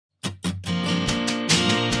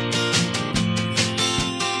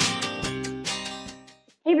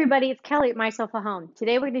everybody, it's Kelly at My Soulful Home.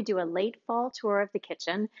 Today we're going to do a late fall tour of the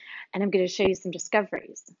kitchen and I'm going to show you some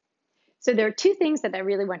discoveries. So there are two things that I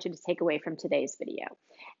really want you to take away from today's video.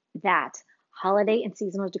 That holiday and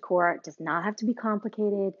seasonal decor does not have to be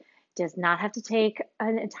complicated, does not have to take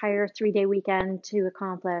an entire 3-day weekend to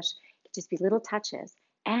accomplish. It can just be little touches.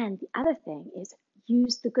 And the other thing is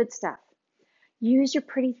use the good stuff. Use your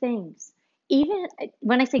pretty things. Even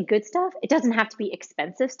when I say good stuff, it doesn't have to be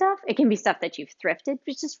expensive stuff. It can be stuff that you've thrifted, but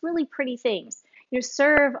it's just really pretty things.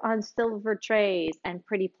 Serve on silver trays and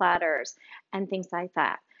pretty platters and things like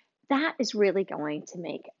that. That is really going to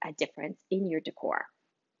make a difference in your decor.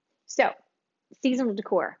 So, seasonal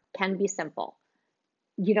decor can be simple.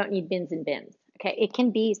 You don't need bins and bins. Okay, it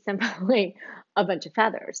can be simply a bunch of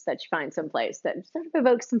feathers that you find someplace that sort of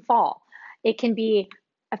evokes some fall. It can be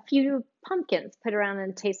a few pumpkins put around in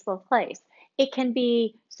a tasteful place. It can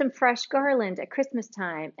be some fresh garland at Christmas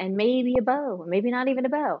time and maybe a bow, or maybe not even a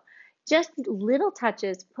bow. Just little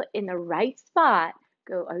touches put in the right spot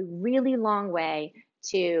go a really long way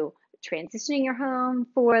to transitioning your home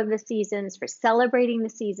for the seasons, for celebrating the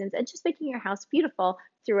seasons, and just making your house beautiful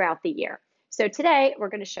throughout the year. So today we're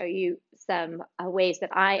going to show you some ways that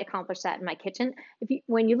I accomplish that in my kitchen.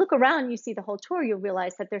 When you look around, you see the whole tour, you'll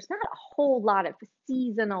realize that there's not a whole lot of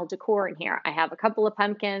seasonal decor in here. I have a couple of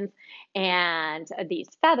pumpkins and these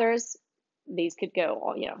feathers. These could go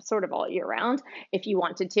all, sort of all year round if you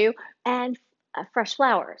wanted to, and fresh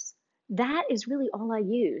flowers. That is really all I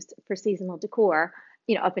used for seasonal decor,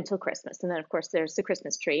 up until Christmas. And then of course there's the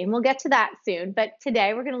Christmas tree, and we'll get to that soon. But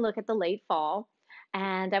today we're going to look at the late fall.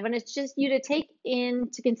 And I want to just you to take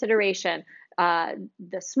into consideration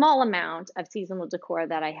the small amount of seasonal decor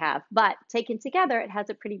that I have, but taken together, it has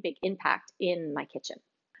a pretty big impact in my kitchen.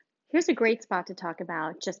 Here's a great spot to talk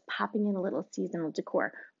about just popping in a little seasonal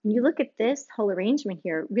decor. When you look at this whole arrangement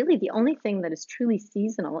here, really the only thing that is truly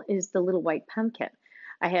seasonal is the little white pumpkin.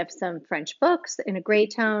 I have some French books in a gray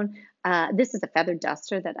tone. This is a feathered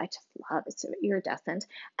duster that I just love. It's so iridescent.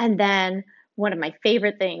 And then one of my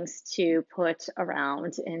favorite things to put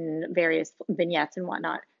around in various vignettes and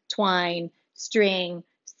whatnot, twine, string,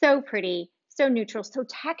 so pretty, so neutral, so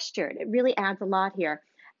textured. It really adds a lot here.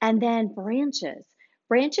 And then branches.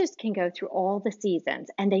 Branches can go through all the seasons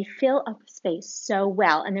and they fill up space so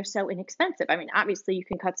well, and they're so inexpensive. I mean, obviously you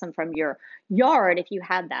can cut some from your yard if you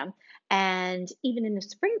had them. And even in the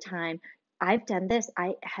springtime, I've done this.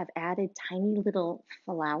 I have added tiny little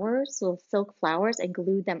flowers, little silk flowers, and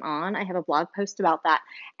glued them on. I have a blog post about that.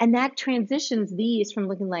 And that transitions these from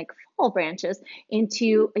looking like fall branches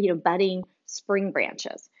into, budding spring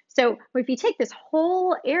branches. So if you take this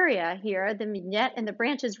whole area here, the vignette and the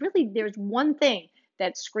branches, really there's one thing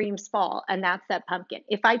that screams fall, and that's that pumpkin.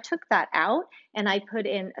 If I took that out and I put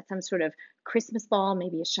in some sort of Christmas ball,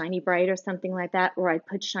 maybe a shiny bright or something like that, or I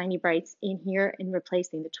put shiny brights in here in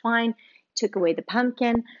replacing the twine, took away the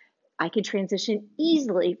pumpkin, I could transition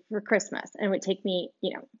easily for Christmas, and it would take me,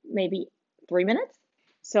 maybe 3 minutes.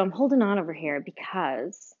 So I'm holding on over here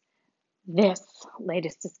because this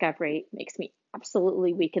latest discovery makes me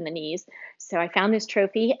absolutely weak in the knees. So I found this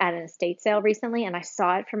trophy at an estate sale recently, and I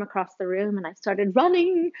saw it from across the room, and I started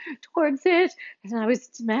running towards it. And I was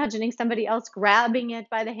imagining somebody else grabbing it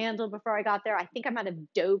by the handle before I got there. I think I might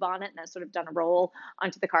have dove on it and then sort of done a roll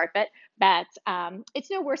onto the carpet, but it's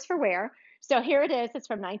no worse for wear. So here it is. It's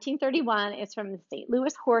from 1931. It's from the St.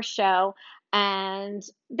 Louis Horse Show. And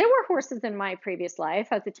there were horses in my previous life.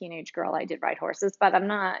 As a teenage girl, I did ride horses, but I'm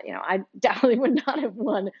not, I definitely would not have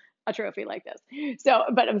won a trophy like this. So,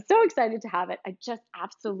 but I'm so excited to have it. I just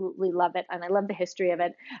absolutely love it. And I love the history of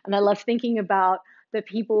it. And I love thinking about the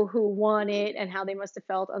people who won it and how they must have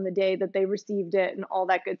felt on the day that they received it and all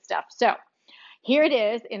that good stuff. So here it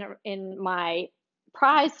is in my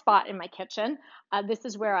prize spot in my kitchen. This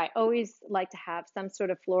is where I always like to have some sort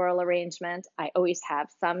of floral arrangement. I always have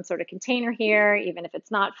some sort of container here, even if it's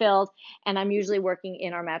not filled. And I'm usually working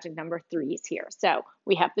in our magic number 3s here. So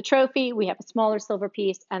we have the trophy, we have a smaller silver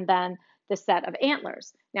piece, and then the set of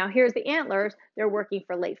antlers. Now here's the antlers. They're working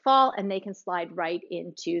for late fall, and they can slide right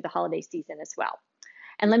into the holiday season as well.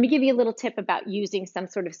 And let me give you a little tip about using some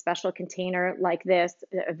sort of special container like this,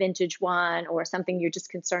 a vintage one, or something you're just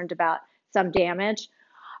concerned about some damage.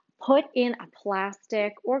 Put in a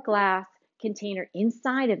plastic or glass container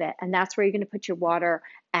inside of it, and that's where you're going to put your water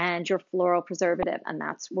and your floral preservative, and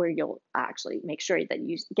that's where you'll actually make sure that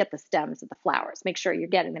you get the stems of the flowers. Make sure you're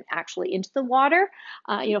getting them actually into the water.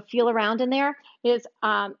 Feel around in there.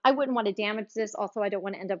 I wouldn't want to damage this. Also, I don't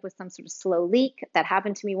want to end up with some sort of slow leak. That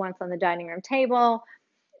happened to me once on the dining room table.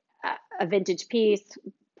 A vintage piece,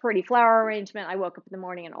 pretty flower arrangement. I woke up in the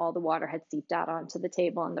morning and all the water had seeped out onto the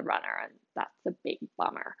table and the runner, and that's a big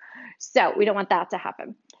bummer. So we don't want that to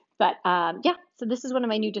happen. But yeah, so this is one of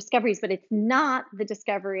my new discoveries, but it's not the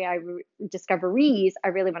discoveries I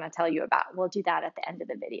really want to tell you about. We'll do that at the end of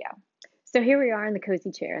the video. So here we are in the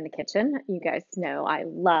cozy chair in the kitchen. You guys know I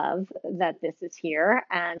love that this is here,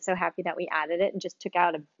 and so happy that we added it and just took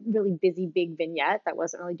out a really busy big vignette that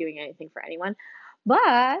wasn't really doing anything for anyone.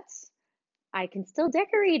 But I can still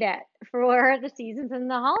decorate it for the seasons and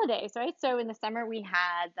the holidays, right? So in the summer we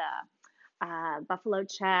had the buffalo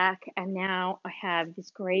check, and now I have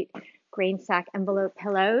these great grain sack envelope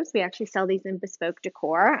pillows. We actually sell these in bespoke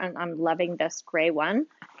decor, and I'm loving this gray one,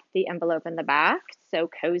 the envelope in the back, so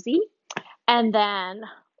cozy. And then,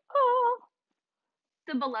 oh,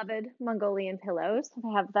 the beloved Mongolian pillows.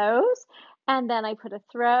 I have those. And then I put a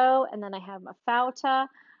throw, and then I have a fauta,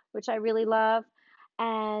 which I really love.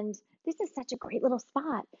 And this is such a great little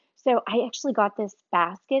spot. So I actually got this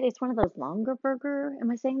basket. It's one of those longer burger,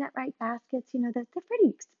 am I saying that right? Baskets, you know, they're pretty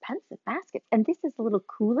expensive baskets. And this is a little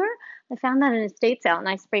cooler. I found that in a estate sale, and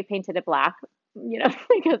I spray painted it black, you know,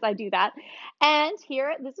 because I do that. And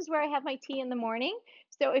here, this is where I have my tea in the morning.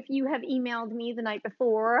 So if you have emailed me the night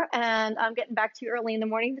before and I'm getting back to you early in the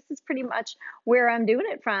morning, this is pretty much where I'm doing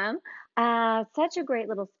it from. Such a great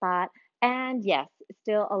little spot. And yes, it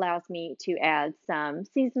still allows me to add some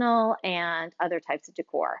seasonal and other types of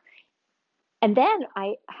decor. And then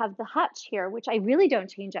I have the hutch here, which I really don't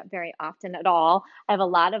change up very often at all. I have a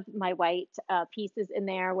lot of my white pieces in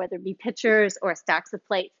there, whether it be pictures or stacks of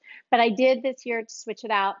plates. But I did this year to switch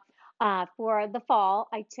it out. For the fall,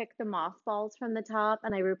 I took the mothballs from the top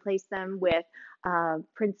and I replaced them with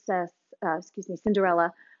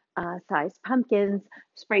Cinderella sized pumpkins,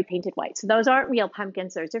 spray painted white. So those aren't real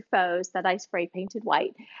pumpkins, those are faux that I spray painted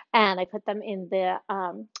white. And I put them in the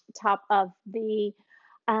top of the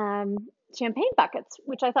champagne buckets,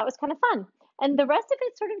 which I thought was kind of fun. And the rest of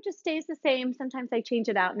it sort of just stays the same. Sometimes I change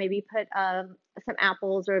it out, maybe put some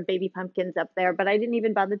apples or baby pumpkins up there, but I didn't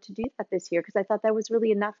even bother to do that this year because I thought there was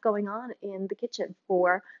really enough going on in the kitchen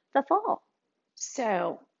for the fall.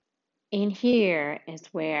 So in here is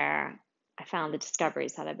where I found the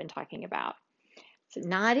discoveries that I've been talking about. So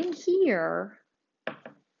not in here,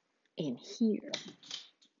 in here.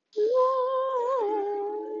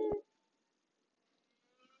 What?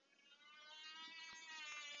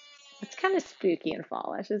 It's kind of spooky and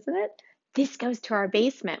fallish, isn't it? This goes to our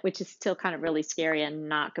basement, which is still kind of really scary and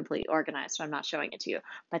not completely organized, so I'm not showing it to you.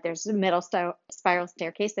 But there's a middle spiral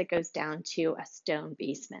staircase that goes down to a stone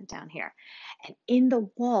basement down here. And in the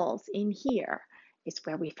walls in here is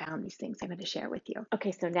where we found these things I'm going to share with you.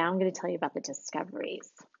 Okay, so now I'm going to tell you about the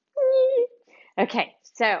discoveries. Okay,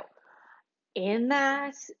 so in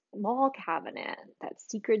that wall cabinet, that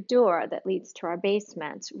secret door that leads to our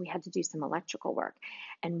basement, we had to do some electrical work.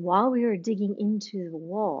 And while we were digging into the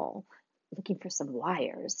wall, looking for some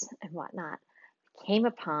wires and whatnot, we came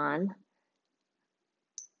upon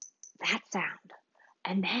that sound.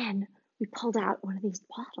 And then we pulled out one of these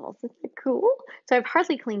bottles. Isn't it cool? So I've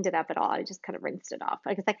hardly cleaned it up at all. I just kind of rinsed it off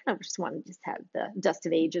because I kind of just wanted to just have the dust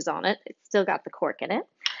of ages on it. It's still got the cork in it.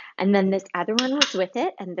 And then this other one was with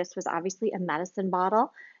it, and this was obviously a medicine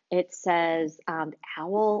bottle. It says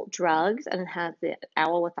Owl Drugs, and it has the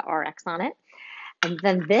owl with the RX on it. And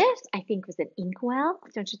then this, I think, was an inkwell,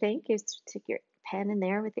 don't you think? You stick your pen in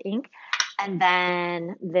there with the ink. And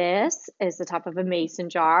then this is the top of a mason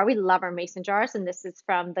jar. We love our mason jars, and this is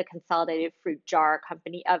from the Consolidated Fruit Jar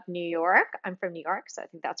Company of New York. I'm from New York, so I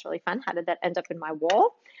think that's really fun. How did that end up in my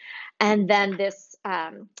wall? And then this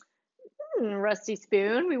rusty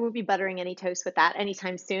spoon. We won't be buttering any toast with that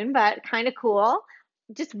anytime soon, but kind of cool.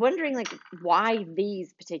 Just wondering like why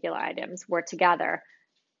these particular items were together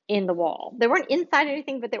in the wall. They weren't inside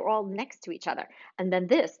anything, but they were all next to each other. And then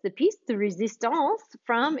this, the piece de resistance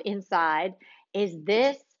from inside is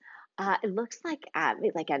this. It looks like a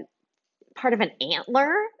part of an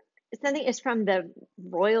antler. Something is from the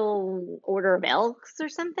Royal Order of Elks or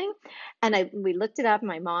something. And we looked it up.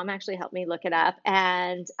 My mom actually helped me look it up.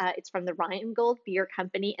 And it's from the Rheingold Beer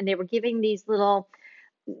Company. And they were giving these little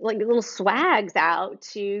swags out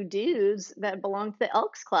to dudes that belonged to the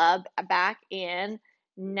Elks Club back in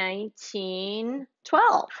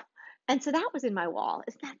 1912. And so that was in my wall.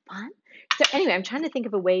 Isn't that fun? So anyway, I'm trying to think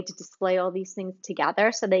of a way to display all these things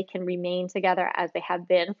together so they can remain together as they have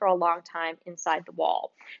been for a long time inside the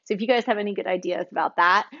wall. So if you guys have any good ideas about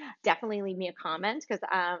that, definitely leave me a comment because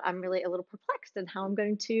I'm really a little perplexed in how I'm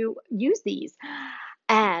going to use these.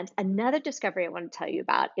 And another discovery I want to tell you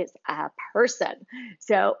about is a person.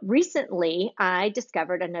 So recently, I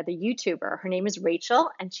discovered another YouTuber. Her name is Rachel,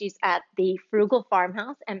 and she's at the Frugal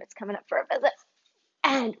Farmhouse. Emmett's coming up for a visit.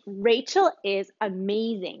 And Rachel is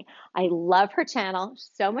amazing. I love her channel.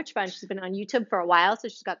 So much fun. She's been on YouTube for a while, so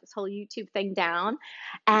she's got this whole YouTube thing down.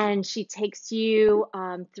 And she takes you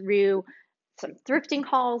through some thrifting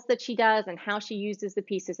hauls that she does and how she uses the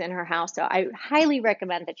pieces in her house. So I highly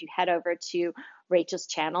recommend that you head over to Rachel's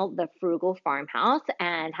channel, The Frugal Farmhouse,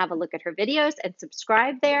 and have a look at her videos and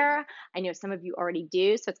subscribe there. I know some of you already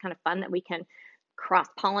do, so it's kind of fun that we can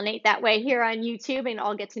cross-pollinate that way here on YouTube and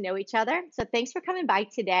all get to know each other. So thanks for coming by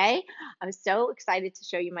today. I'm so excited to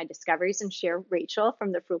show you my discoveries and share Rachel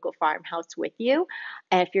from the Frugal Farmhouse with you.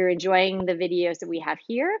 And if you're enjoying the videos that we have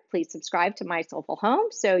here, please subscribe to My Soulful Home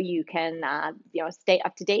so you can stay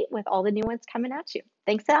up to date with all the new ones coming at you.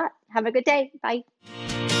 Thanks a lot. Have a good day. Bye.